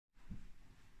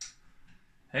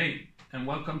Hey, and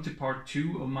welcome to part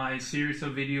 2 of my series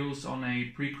of videos on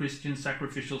a pre-Christian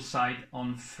sacrificial site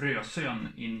on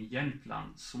Frösön in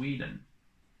Jämtland, Sweden.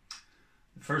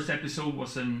 The first episode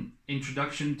was an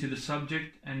introduction to the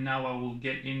subject, and now I will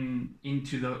get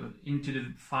into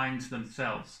the finds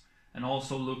themselves and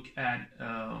also look at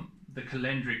the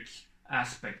calendric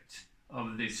aspect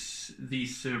of these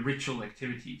ritual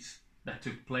activities that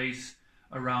took place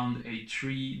around a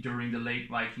tree during the late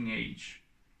Viking Age.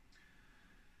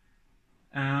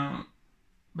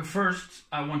 But first,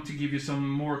 I want to give you some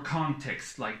more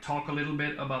context, like talk a little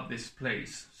bit about this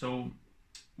place. So,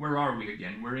 where are we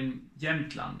again? We're in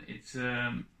Jämtland. It's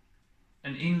an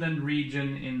inland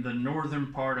region in the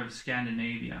northern part of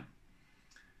Scandinavia.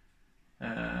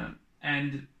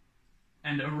 And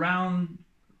around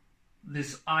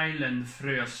this island,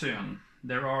 Frösön,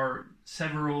 there are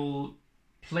several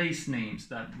place names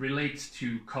that relates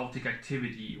to cultic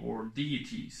activity or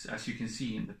deities, as you can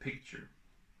see in the picture.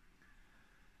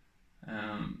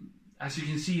 As you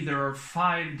can see, there are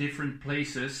 5 different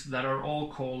places that are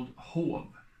all called hov,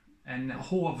 and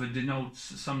hov denotes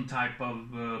some type of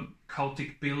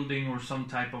cultic building or some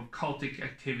type of cultic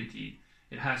activity.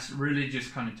 It has religious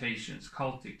connotations,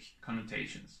 cultic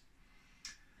connotations.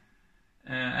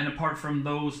 And apart from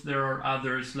those, there are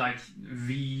others like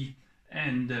vi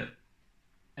and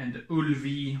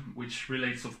ulvi, which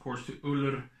relates of course to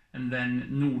Ullr, and then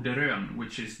Norderön,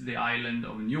 which is the island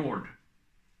of Njord.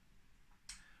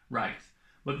 Right,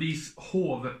 but these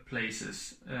hov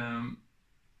places,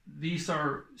 these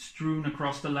are strewn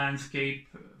across the landscape,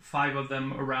 5 of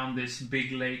them around this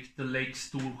big lake, the Lake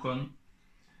Storsjön.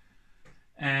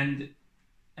 And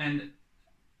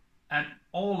at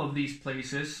all of these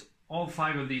places, all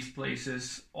 5 of these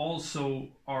places also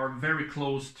are very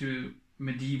close to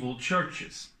medieval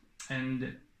churches.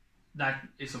 And that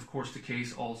is of course the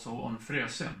case also on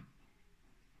Frösön.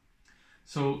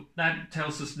 So that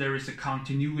tells us there is a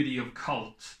continuity of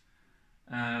cult.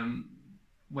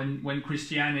 When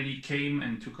Christianity came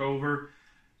and took over,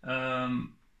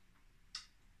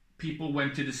 people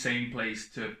went to the same place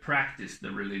to practice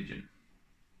the religion.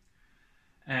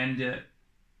 And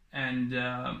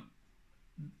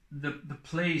the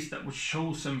place that was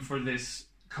chosen for this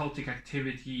cultic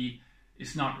activity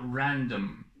is not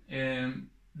random.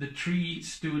 The tree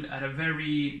stood at a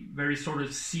very, very sort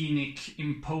of scenic,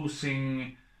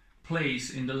 imposing place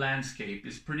in the landscape.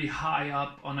 It's pretty high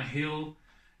up on a hill,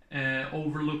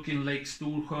 overlooking Lake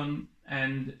Storsjön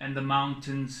and the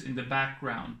mountains in the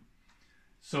background.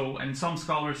 So, and some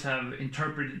scholars have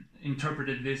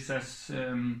interpreted this as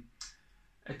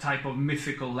a type of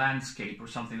mythical landscape or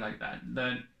something like that.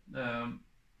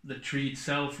 The tree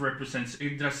itself represents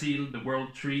Yggdrasil, the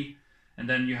world tree. And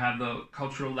then you have the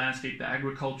cultural landscape, the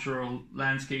agricultural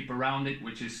landscape around it,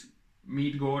 which is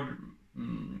Midgård,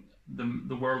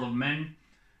 the world of men.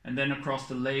 And then across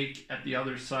the lake at the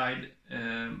other side,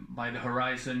 by the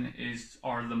horizon,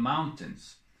 are the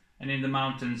mountains. And in the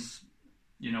mountains,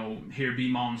 you know, here be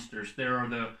monsters. There are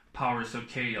the powers of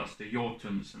chaos, the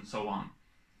Jotuns and so on.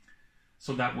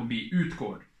 So that would be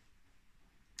Utgård.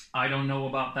 I don't know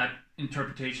about that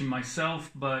interpretation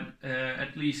myself, but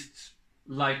at least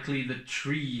likely the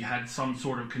tree had some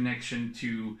sort of connection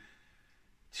to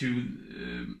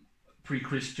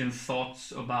pre-Christian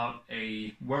thoughts about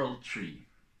a world tree.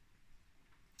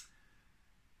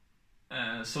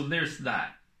 So there's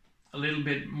that. A little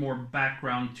bit more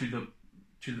background to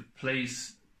the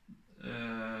place,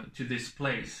 to this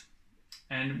place.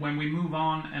 And when we move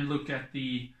on and look at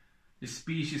the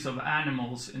species of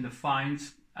animals in the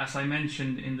finds, as I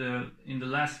mentioned in the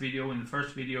last video, in the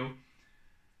first video,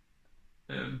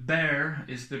 bear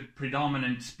is the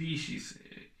predominant species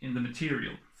in the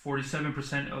material.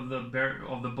 47% of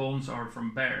the bones are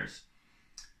from bears.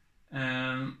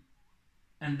 And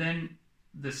then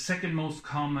the second most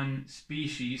common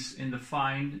species in the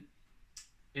find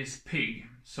is pig.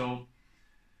 So,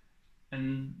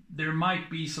 and there might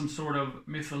be some sort of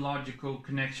mythological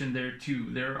connection there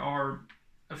too. There are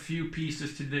a few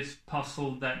pieces to this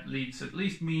puzzle that leads at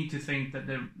least me to think that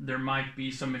there might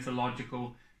be some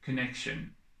mythological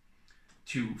connection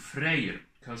to Freyr,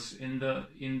 because in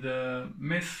the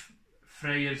myth,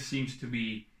 Freyr seems to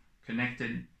be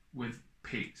connected with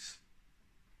pigs.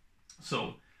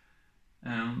 So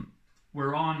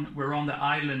we're on the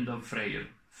island of Freyr,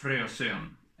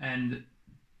 Frösön, and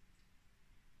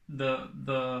the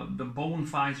bone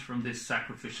finds from this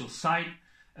sacrificial site,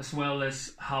 as well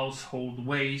as household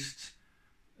waste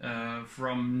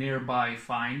from nearby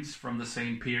finds from the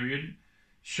same period,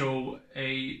 show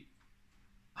a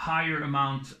higher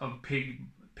amount of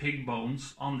pig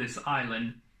bones on this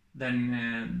island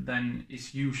than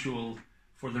is usual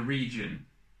for the region,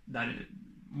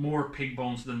 more pig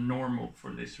bones than normal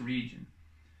for this region.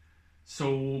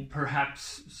 So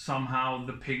perhaps somehow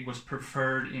the pig was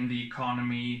preferred in the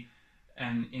economy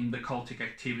and in the cultic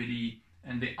activity,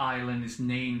 and the island is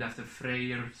named after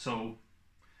Freyr, so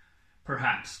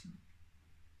perhaps.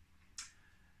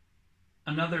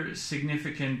 Another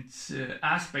significant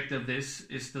aspect of this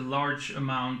is the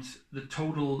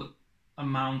total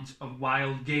amount of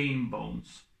wild game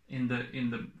bones in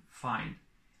the find.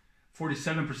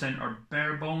 47% are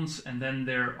bear bones, and then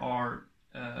there are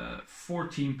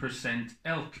 14%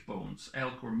 elk bones,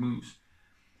 elk or moose,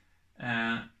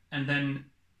 and then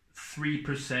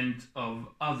 3% of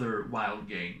other wild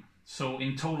game. So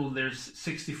in total, there's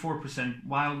 64%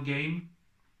 wild game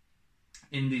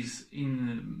in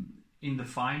the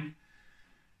find,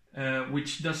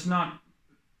 which does not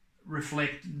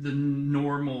reflect the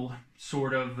normal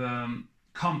sort of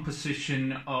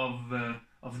composition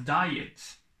of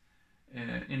diet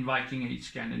in Viking Age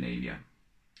Scandinavia.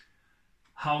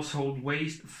 Household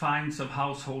waste, finds of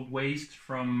household waste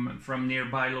from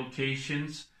nearby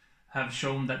locations have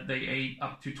shown that they ate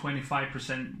up to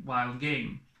 25% wild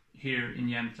game here in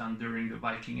Jämtland during the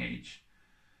Viking Age.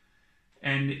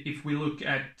 And if we look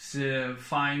at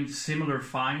similar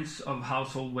finds of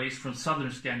household waste from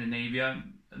southern Scandinavia,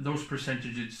 those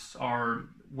percentages are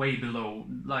way below,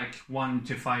 like 1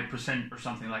 to 5% or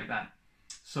something like that.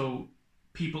 So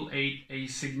people ate a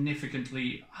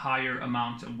significantly higher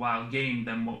amount of wild game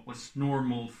than what was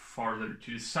normal farther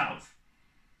to the south.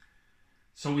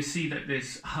 So we see that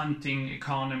this hunting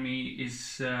economy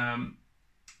is a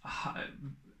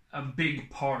big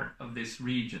part of this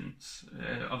region's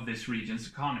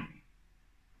economy.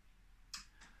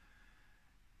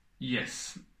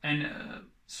 Yes, and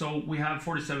so we have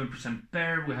 47%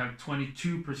 bear, we have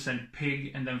 22%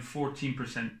 pig, and then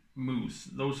 14% moose.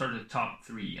 Those are the top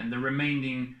three, and the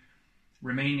remaining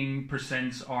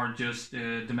percents are just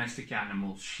domestic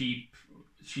animals, sheep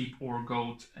or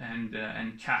goat, and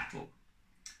cattle.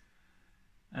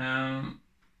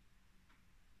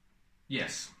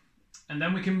 Yes, and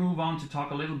then we can move on to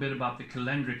talk a little bit about the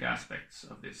calendric aspects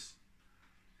of this.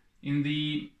 In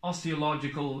the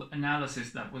osteological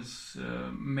analysis that was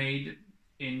made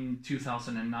in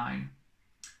 2009,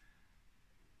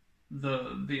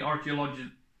 the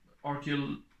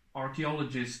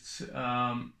archaeologists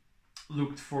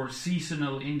looked for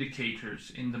seasonal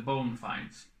indicators in the bone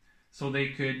finds, so they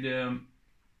could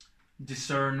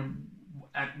discern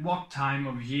at what time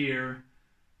of year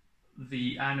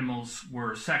the animals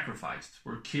were sacrificed,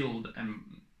 were killed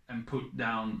and put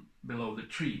down below the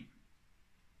tree.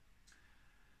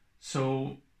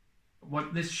 So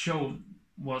what this showed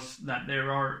was that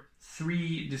there are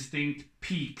 3 distinct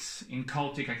peaks in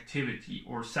cultic activity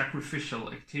or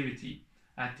sacrificial activity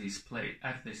at this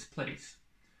place.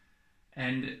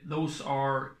 And those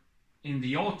are in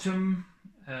the autumn,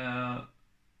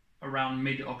 around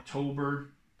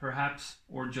mid-October perhaps,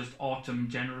 or just autumn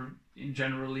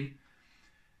generally,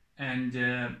 and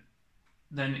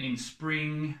then in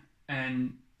spring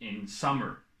and in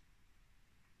summer.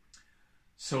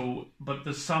 So, but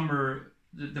the summer,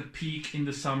 the peak in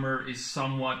the summer is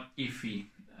somewhat iffy,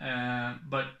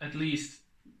 but at least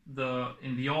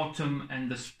in the autumn and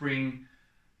the spring,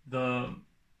 the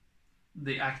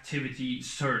activity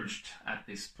surged at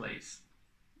this place.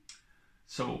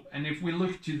 So, and if we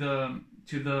look to the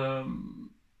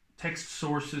text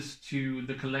sources to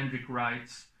the calendric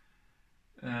rites,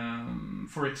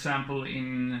 for example,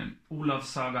 in Olav's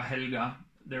Saga Helga,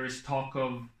 there is talk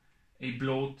of a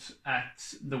blot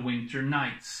at the winter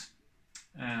nights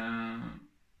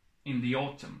in the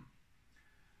autumn,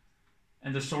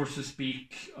 and the sources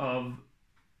speak of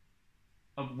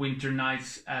winter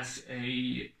nights as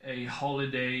a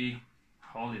holiday,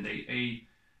 a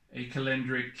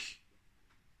calendric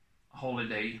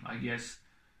holiday, I guess,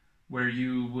 where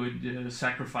you would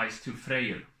sacrifice to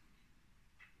Freyr.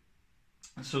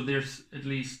 So there's at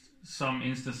least some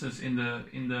instances in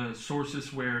the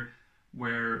sources where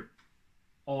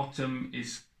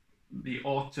the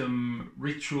autumn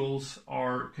rituals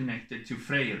are connected to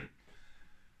Freyr.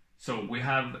 So we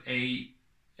have a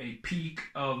peak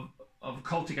of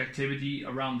cultic activity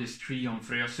around this tree on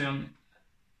Freyasön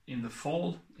in the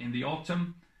fall, in the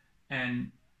autumn,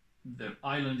 and the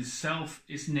island itself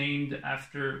is named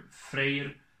after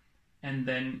Freyr, and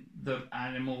then the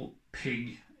animal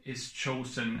pig is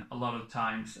chosen a lot of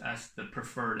times as the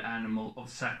preferred animal of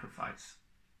sacrifice.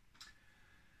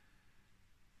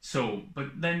 So,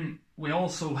 but then we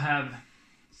also have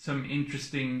some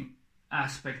interesting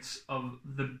aspects of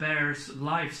the bear's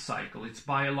life cycle, its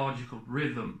biological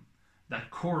rhythm,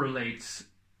 that correlates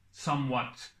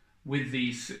somewhat with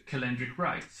these calendric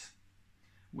rites,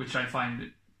 which I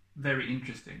find very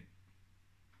interesting.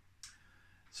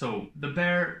 So the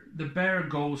bear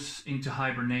goes into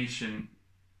hibernation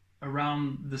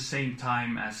around the same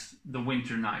time as the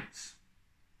winter nights.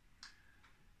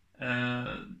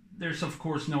 There's of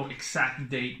course no exact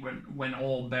date when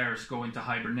all bears go into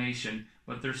hibernation,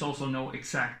 but there's also no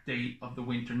exact date of the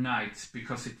winter nights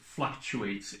because it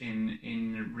fluctuates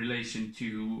in relation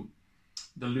to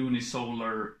the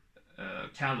lunisolar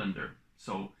calendar.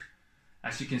 So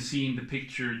as you can see in the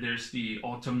picture, there's the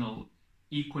autumnal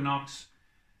equinox,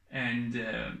 and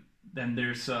then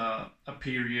there's a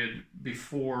period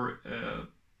before,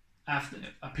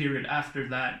 after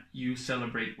that you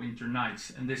celebrate winter nights,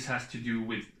 and this has to do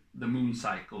with the moon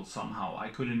cycle somehow. I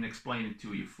couldn't explain it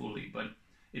to you fully, but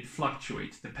it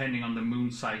fluctuates depending on the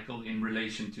moon cycle in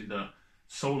relation to the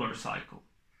solar cycle,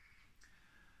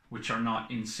 which are not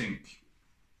in sync.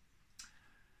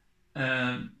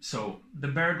 So the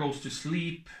bear goes to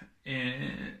sleep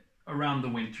around the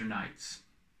winter nights,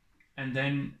 and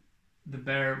then the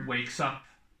bear wakes up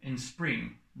in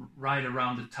spring, right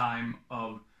around the time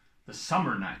of the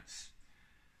summer nights.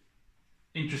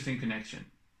 Interesting connection.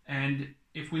 And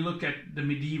if we look at the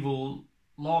medieval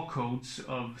law codes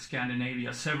of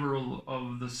Scandinavia, several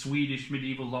of the Swedish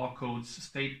medieval law codes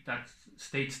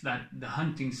states that the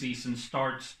hunting season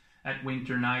starts at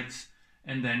winter nights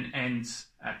and then ends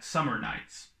at summer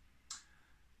nights.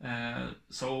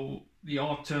 So the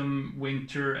autumn,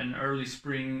 winter, and early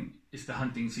spring is the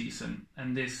hunting season,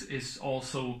 and this is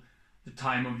also the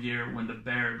time of year when the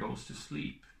bear goes to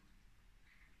sleep.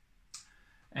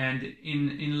 And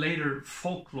in later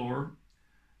folklore,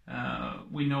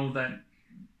 we know that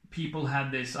people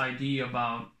had this idea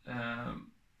about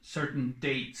certain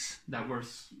dates that were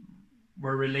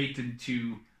related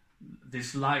to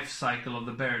this life cycle of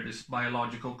the bear, this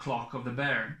biological clock of the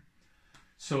bear.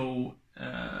 So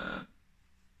the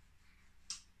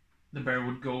bear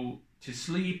would go to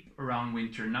sleep around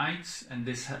winter nights, and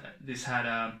this had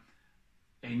a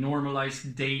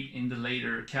normalized date in the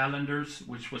later calendars,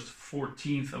 which was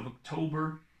 14th of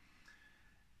October.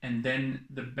 And then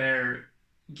the bear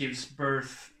gives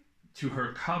birth to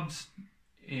her cubs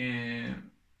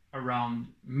around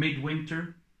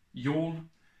midwinter, Yule,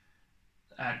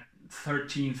 at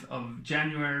 13th of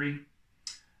January.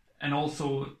 And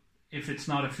also, if it's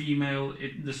not a female,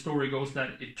 the story goes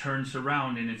that it turns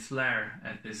around in its lair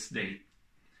at this date.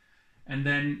 And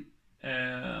then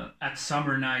at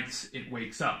summer nights it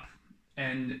wakes up.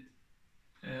 And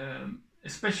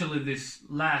especially this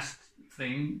last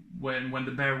thing, when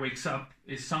the bear wakes up,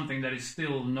 is something that is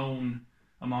still known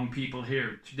among people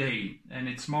here today. And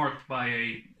it's marked by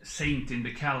a saint in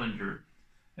the calendar,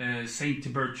 Saint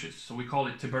Tiburtius. So we call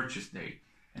it Tiburtius Day.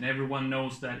 And everyone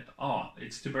knows that,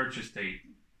 it's Tiburtius Day.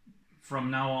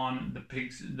 From now on,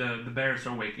 the bears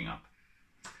are waking up.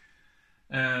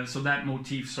 So that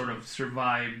motif sort of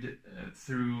survived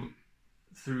through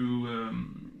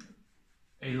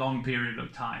a long period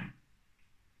of time.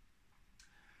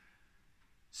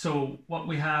 So what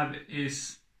we have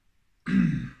is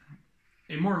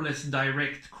a more or less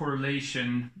direct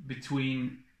correlation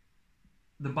between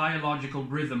the biological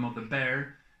rhythm of the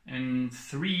bear and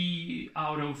 3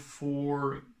 out of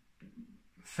 4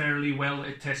 fairly well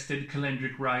attested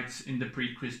calendric rites in the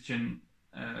pre-Christian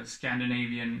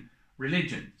Scandinavian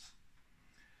religions.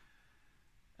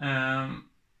 And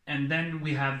then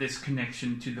we have this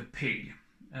connection to the pig.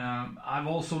 I've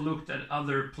also looked at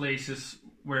other places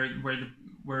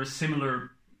where a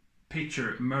similar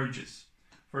picture emerges.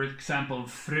 For example,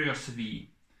 Frösvi,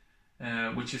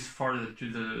 which is farther to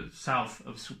the south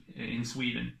in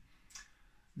Sweden.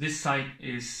 This site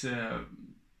is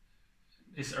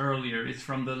earlier. It's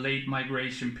from the late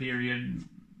migration period,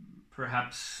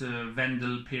 perhaps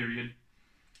Vendel period,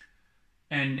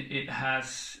 and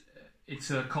it's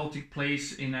a cultic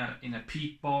place in a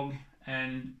peat bog,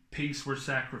 and pigs were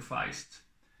sacrificed.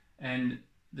 And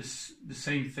the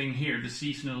same thing here. The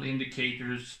seasonal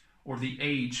indicators or the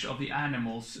age of the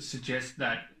animals suggest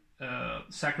that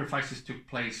sacrifices took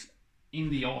place in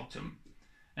the autumn,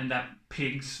 and that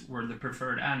pigs were the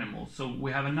preferred animal. So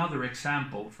we have another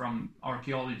example from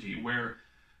archaeology where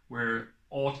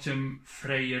autumn,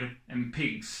 Freyr, and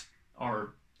pigs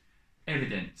are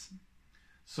evident.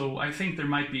 So I think there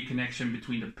might be a connection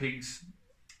between the pigs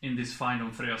in this find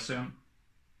on Frösö,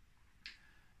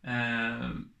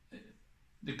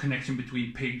 the connection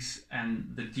between pigs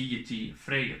and the deity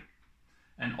Freyr,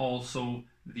 and also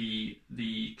the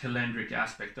calendric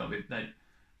aspect of it, that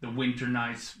the winter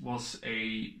nights was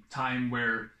a time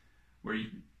where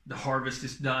the harvest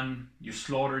is done, you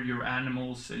slaughter your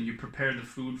animals and you prepare the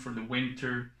food for the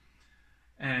winter,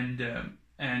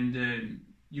 and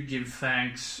you give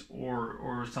thanks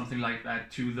or something like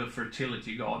that to the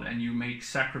fertility god, and you make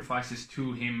sacrifices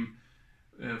to him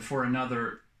for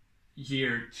another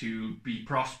year to be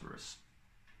prosperous.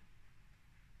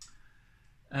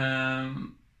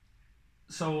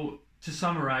 So to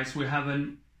summarize, we have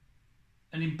an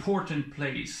important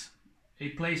place, a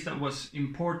place that was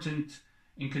important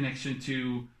in connection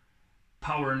to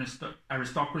power and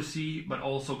aristocracy, but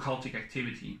also cultic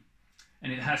activity.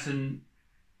 And it has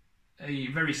a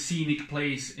very scenic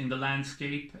place in the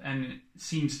landscape, and it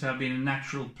seems to have been a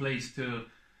natural place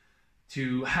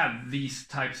to have these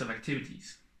types of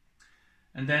activities.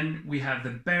 And then we have the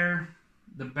bear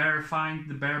find,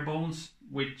 the bear bones,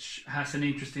 which has an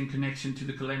interesting connection to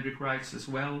the calendric rites as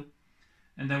well.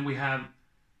 And then we have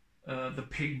the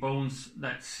pig bones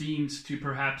that seems to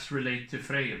perhaps relate to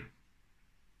Freyr.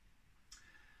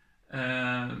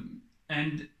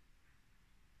 And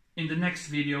in the next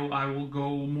video I will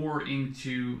go more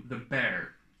into the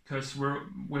bear, because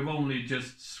we've only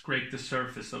just scraped the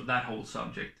surface of that whole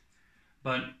subject,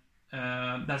 but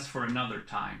that's for another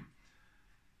time.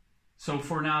 So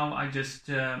for now, I just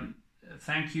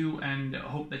thank you and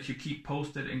hope that you keep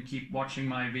posted and keep watching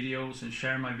my videos and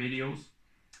share my videos.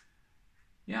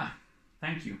 Yeah,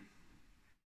 thank you.